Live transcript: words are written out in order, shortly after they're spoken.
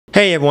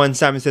Hey everyone,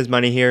 Simon Says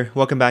Money here.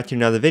 Welcome back to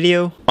another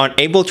video. On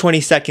April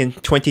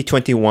 22nd,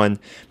 2021,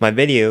 my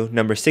video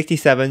number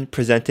 67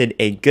 presented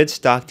a good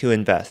stock to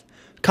invest,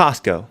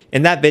 Costco.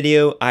 In that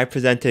video, I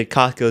presented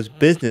Costco's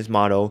business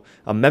model,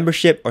 a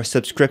membership or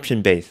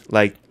subscription base,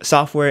 like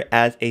software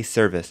as a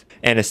service,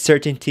 and a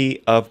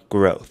certainty of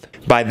growth.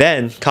 By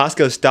then,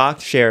 Costco's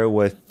stock share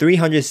was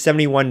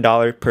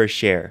 $371 per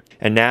share,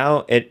 and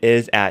now it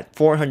is at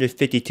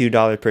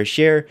 $452 per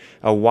share,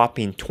 a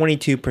whopping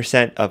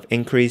 22% of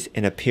increase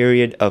in a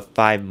period of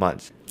 5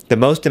 months. The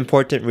most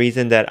important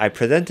reason that I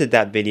presented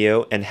that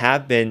video and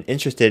have been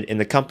interested in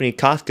the company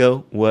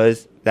Costco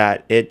was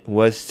that it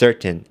was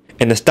certain.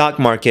 In the stock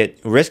market,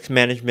 risk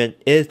management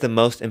is the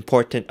most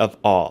important of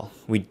all.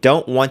 We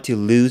don't want to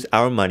lose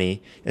our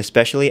money,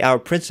 especially our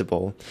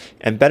principal,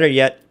 and better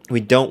yet, we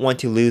don't want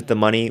to lose the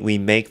money we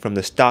make from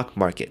the stock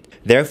market.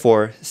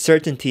 Therefore,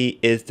 certainty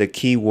is the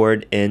key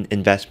word in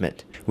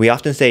investment. We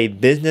often say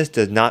business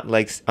does not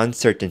like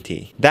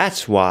uncertainty.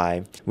 That's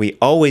why we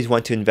always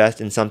want to invest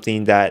in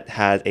something that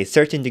has a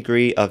certain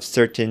degree of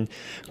certain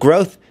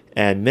growth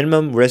and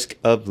minimum risk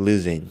of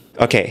losing.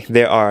 Okay,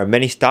 there are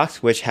many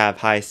stocks which have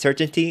high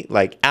certainty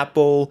like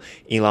Apple,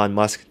 Elon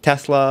Musk's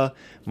Tesla,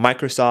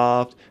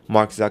 Microsoft,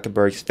 Mark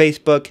Zuckerberg's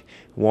Facebook,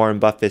 Warren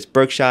Buffett's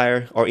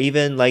Berkshire, or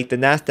even like the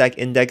Nasdaq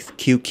index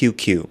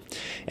QQQ,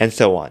 and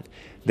so on.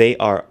 They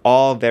are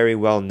all very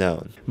well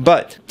known.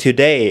 But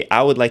today,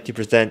 I would like to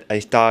present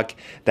a stock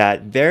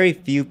that very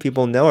few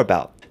people know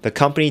about. The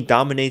company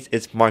dominates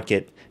its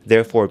market.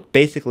 Therefore,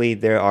 basically,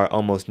 there are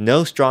almost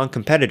no strong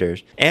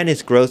competitors, and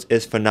its growth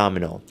is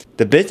phenomenal.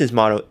 The business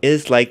model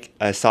is like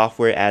a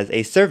software as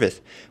a service,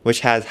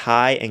 which has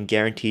high and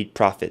guaranteed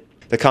profit.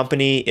 The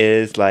company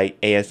is like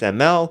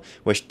ASML,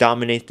 which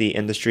dominates the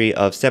industry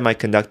of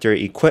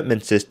semiconductor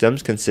equipment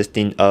systems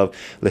consisting of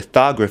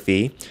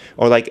lithography,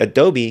 or like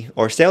Adobe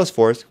or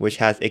Salesforce, which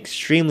has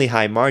extremely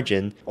high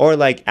margin, or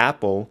like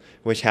Apple,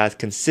 which has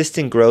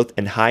consistent growth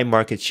and high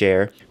market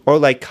share, or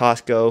like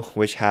Costco,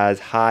 which has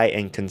high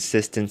and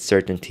consistent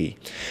certainty.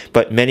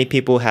 But many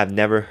people have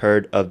never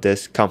heard of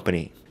this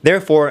company.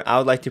 Therefore, I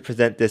would like to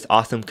present this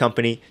awesome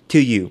company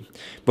to you.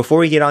 Before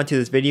we get on to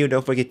this video,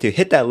 don't forget to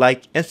hit that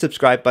like and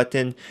subscribe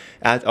button.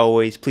 As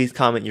always, please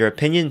comment your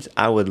opinions.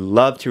 I would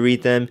love to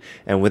read them.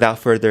 And without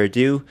further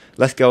ado,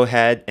 let's go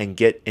ahead and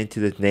get into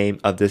the name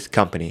of this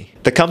company.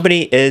 The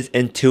company is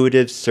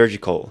Intuitive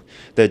Surgical,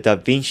 the Da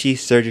Vinci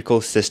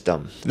Surgical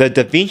System. The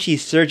Da Vinci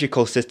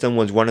Surgical System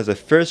was one of the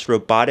first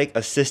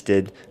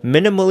robotic-assisted,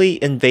 minimally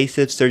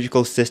invasive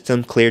surgical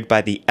systems cleared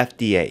by the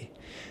FDA.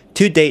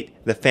 To date,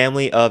 the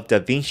family of Da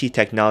Vinci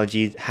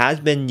technologies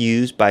has been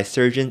used by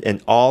surgeons in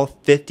all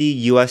 50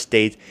 US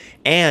states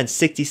and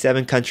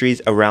 67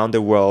 countries around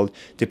the world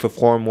to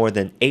perform more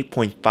than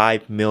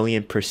 8.5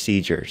 million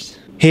procedures.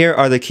 Here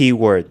are the key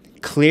words.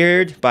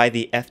 Cleared by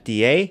the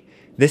FDA.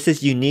 This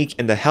is unique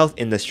in the health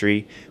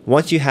industry.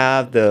 Once you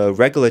have the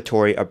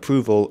regulatory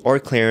approval or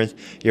clearance,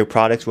 your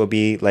products will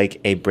be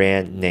like a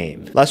brand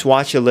name. Let's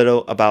watch a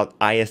little about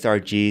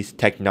ISRG's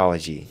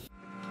technology.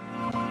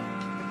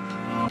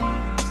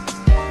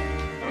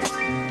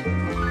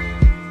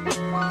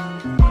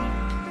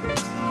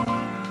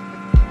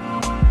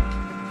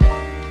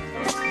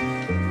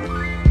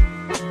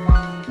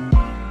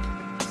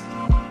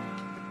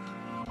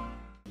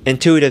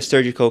 Intuitive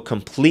Surgical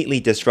completely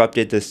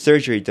disrupted the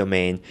surgery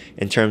domain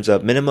in terms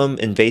of minimum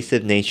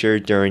invasive nature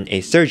during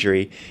a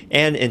surgery,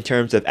 and in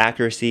terms of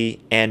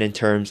accuracy, and in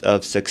terms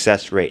of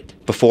success rate.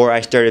 Before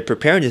I started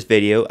preparing this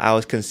video, I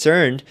was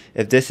concerned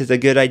if this is a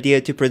good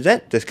idea to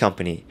present this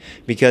company,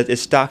 because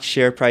its stock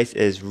share price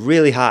is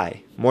really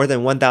high, more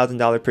than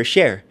 $1,000 per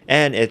share,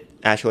 and it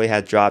actually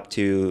had dropped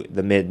to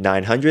the mid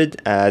 900s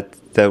at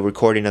the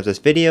recording of this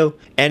video,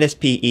 and its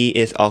PE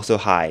is also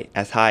high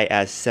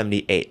as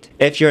 78.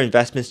 If your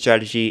investment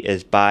strategy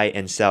is buy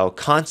and sell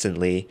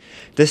constantly,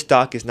 this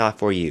stock is not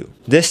for you.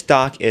 This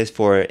stock is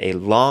for a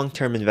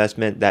long-term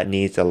investment that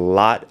needs a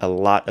lot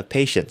of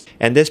patience,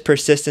 and this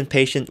persistent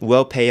patience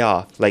will pay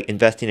off, like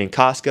investing in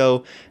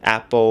Costco,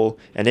 Apple,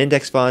 an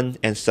index fund,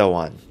 and so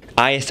on.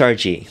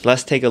 ISRG.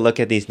 Let's take a look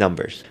at these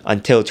numbers.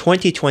 Until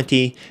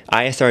 2020,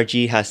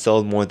 ISRG has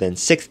sold more than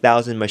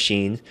 6,000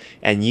 machines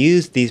and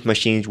used these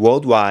machines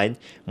worldwide.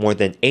 More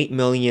than 8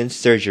 million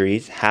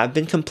surgeries have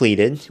been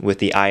completed with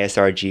the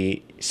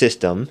ISRG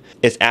system.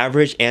 Its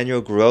average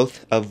annual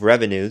growth of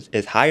revenues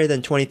is higher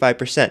than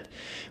 25%,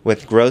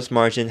 with gross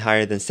margin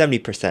higher than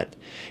 70%.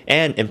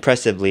 And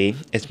impressively,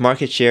 its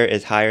market share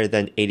is higher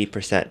than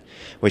 80%,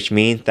 which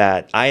means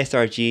that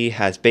ISRG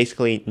has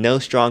basically no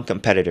strong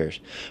competitors,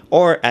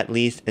 or at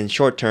least in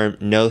short term,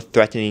 no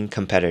threatening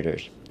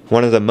competitors.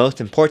 One of the most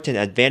important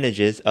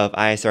advantages of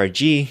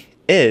ISRG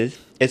is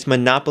its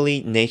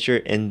monopoly nature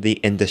in the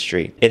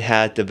industry. It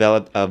has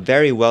developed a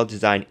very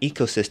well-designed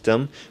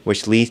ecosystem,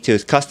 which leads to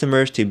its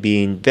customers to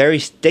being very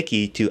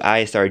sticky to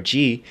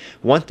ISRG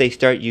once they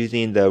start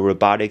using the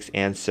robotics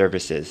and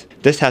services.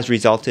 This has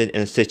resulted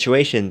in a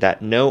situation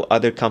that no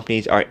other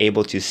companies are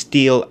able to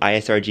steal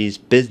ISRG's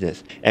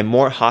business, and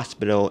more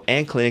hospitals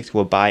and clinics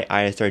will buy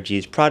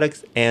ISRG's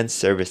products and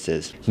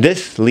services.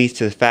 This leads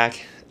to the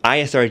fact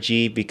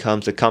ISRG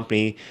becomes a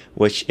company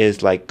which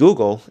is like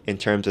Google in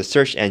terms of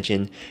search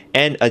engine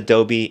and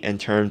Adobe in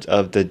terms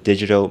of the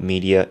digital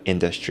media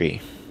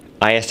industry.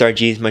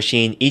 ISRG's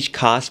machine each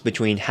costs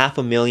between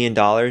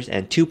 $500,000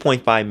 and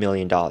 $2.5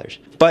 million.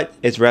 But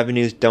its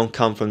revenues don't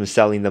come from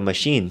selling the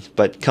machines,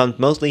 but come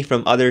mostly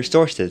from other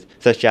sources,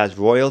 such as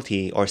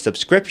royalty or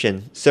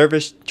subscription,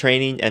 service,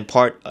 training, and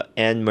part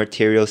and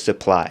material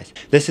supplies.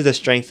 This is the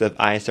strength of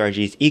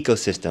ISRG's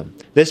ecosystem.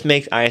 This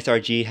makes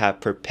ISRG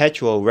have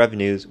perpetual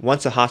revenues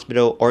once a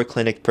hospital or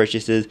clinic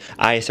purchases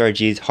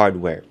ISRG's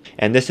hardware.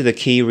 And this is a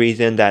key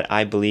reason that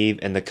I believe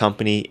in the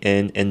company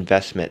in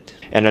investment.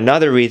 And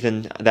another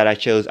reason that I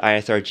chose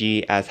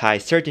ISRG as high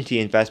certainty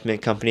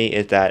investment company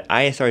is that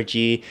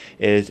ISRG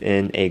is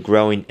in a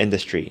growing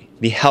industry,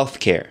 the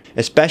healthcare,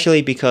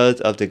 especially because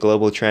of the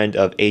global trend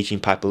of aging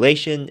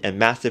population and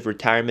massive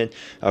retirement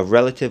of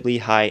relatively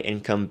high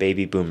income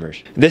baby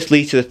boomers. This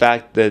leads to the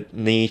fact that the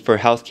need for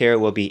healthcare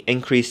will be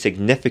increased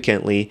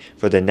significantly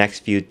for the next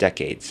few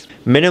decades.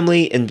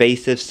 Minimally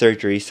invasive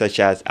surgery such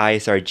as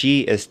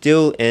ISRG is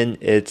still in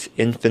its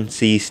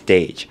infancy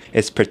stage.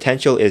 Its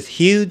potential is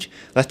huge.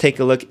 Let's take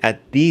a look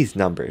at these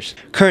numbers.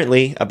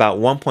 Currently, about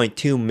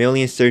 1.2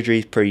 million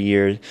surgeries per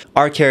year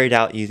are carried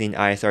out using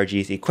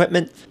ISRG's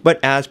equipment, but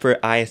as per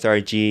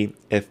ISRG,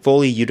 if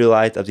fully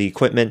utilized of the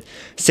equipment,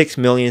 6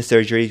 million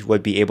surgeries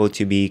would be able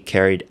to be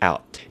carried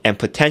out. And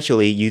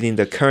potentially using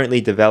the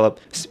currently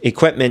developed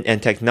equipment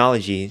and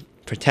technology,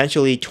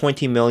 potentially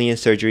 20 million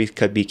surgeries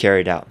could be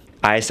carried out.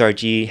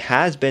 ISRG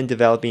has been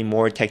developing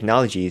more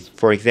technologies,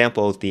 for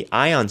example, the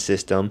ION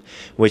system,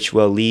 which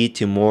will lead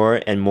to more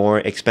and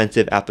more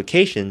expensive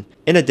applications.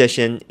 In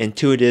addition,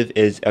 Intuitive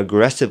is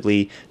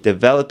aggressively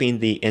developing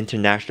the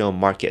international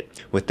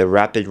market. With the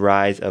rapid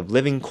rise of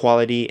living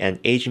quality and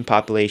aging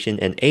population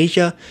in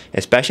Asia,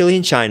 especially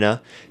in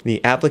China,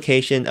 the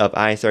application of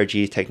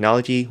ISRG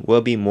technology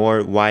will be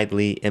more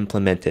widely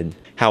implemented.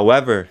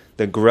 However,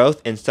 the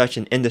growth in such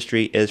an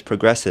industry is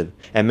progressive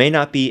and may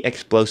not be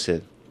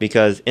explosive,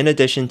 because in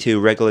addition to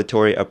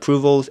regulatory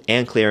approvals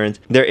and clearance,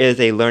 there is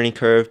a learning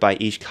curve by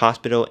each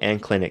hospital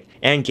and clinic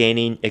and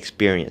gaining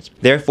experience.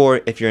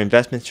 Therefore, if your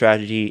investment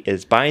strategy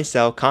is buy and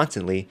sell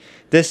constantly,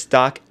 this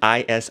stock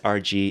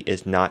ISRG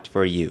is not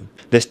for you.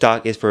 This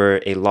stock is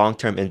for a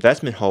long-term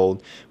investment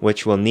hold,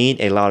 which will need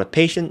a lot of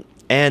patience,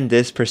 and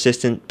this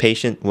persistent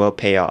patience will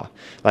pay off,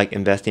 like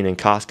investing in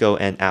Costco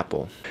and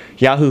Apple.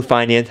 Yahoo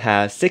Finance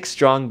has 6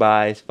 strong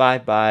buys,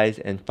 5 buys,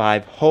 and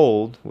 5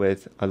 hold,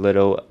 with a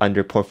little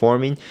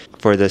underperforming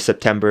for the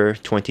September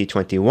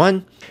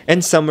 2021.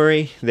 In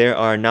summary, there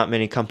are not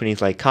many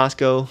companies like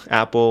Costco,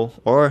 Apple,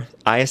 or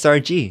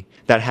ISRG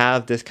that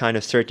have this kind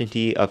of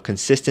certainty of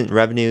consistent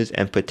revenues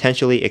and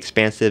potentially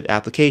expansive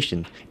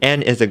application,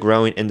 and is a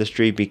growing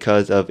industry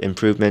because of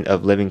improvement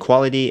of living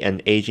quality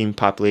and aging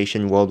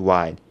population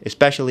worldwide,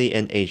 especially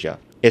in Asia.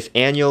 Its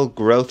annual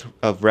growth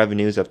of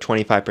revenues of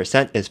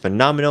 25% is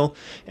phenomenal,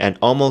 and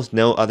almost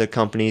no other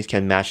companies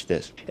can match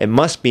this. It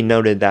must be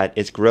noted that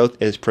its growth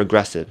is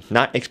progressive,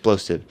 not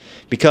explosive,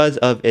 because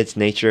of its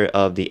nature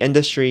of the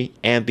industry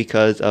and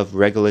because of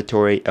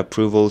regulatory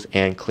approvals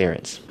and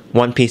clearance.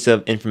 One piece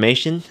of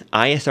information,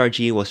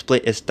 ISRG will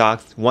split its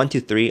stocks 1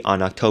 to 3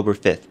 on October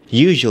 5th.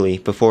 Usually,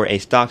 before a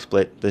stock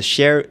split, the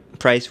share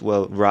price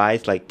will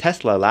rise like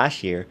Tesla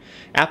last year,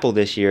 Apple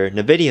this year,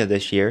 Nvidia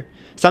this year.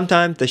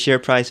 Sometimes the share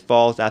price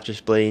falls after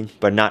splitting,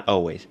 but not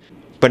always.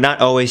 But not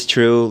always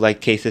true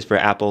like cases for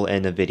Apple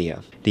and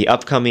Nvidia. The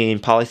upcoming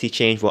policy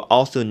change will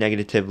also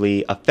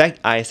negatively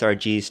affect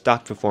ISRG's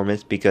stock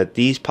performance because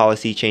these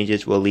policy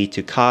changes will lead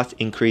to cost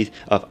increase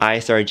of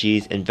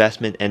ISRG's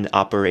investment and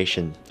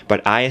operation.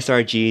 But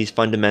ISRG's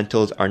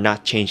fundamentals are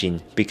not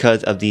changing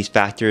because of these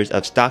factors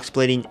of stock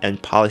splitting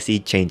and policy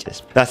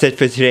changes. That's it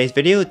for today's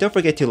video. Don't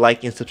forget to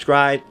like and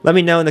subscribe. Let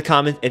me know in the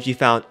comments if you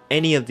found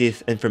any of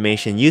this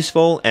information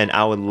useful, and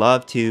I would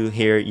love to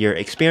hear your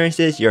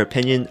experiences, your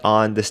opinion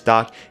on the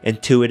stock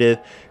Intuitive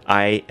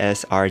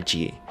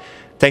ISRG.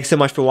 Thanks so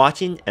much for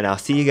watching, and I'll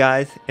see you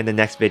guys in the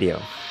next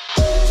video.